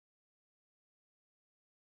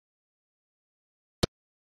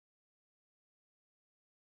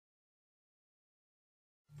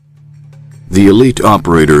The elite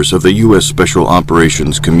operators of the U.S. Special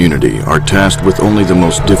Operations community are tasked with only the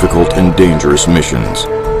most difficult and dangerous missions.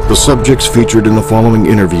 The subjects featured in the following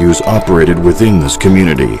interviews operated within this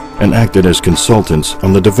community and acted as consultants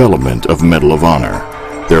on the development of Medal of Honor.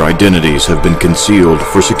 Their identities have been concealed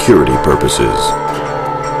for security purposes.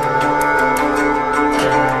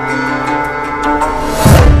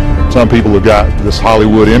 Some people have got this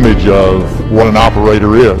Hollywood image of what an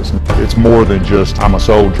operator is. It's more than just, I'm a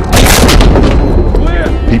soldier.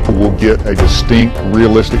 People will get a distinct,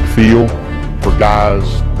 realistic feel for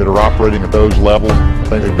guys that are operating at those levels. I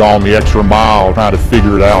think they've gone the extra mile trying to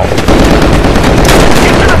figure it out.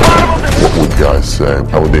 What would guys say?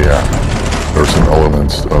 How would they act? There are some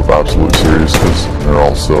elements of absolute seriousness. There are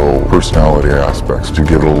also personality aspects to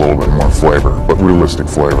give it a little bit more flavor, but realistic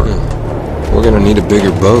flavor. We're gonna need a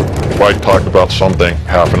bigger boat. If I talked about something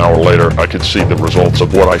half an hour later, I could see the results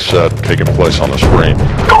of what I said taking place on the screen.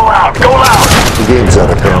 Go loud! Go loud! The games that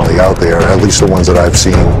are currently out there, at least the ones that I've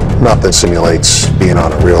seen, nothing simulates being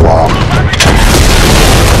on a real law.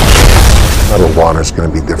 Medal of Honor is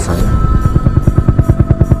going to be different.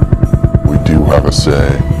 We do have a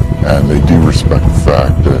say, and they do respect the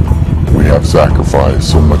fact that we have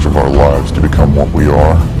sacrificed so much of our lives to become what we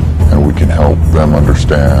are, and we can help them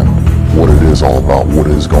understand what it is all about, what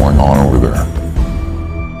is going on over there.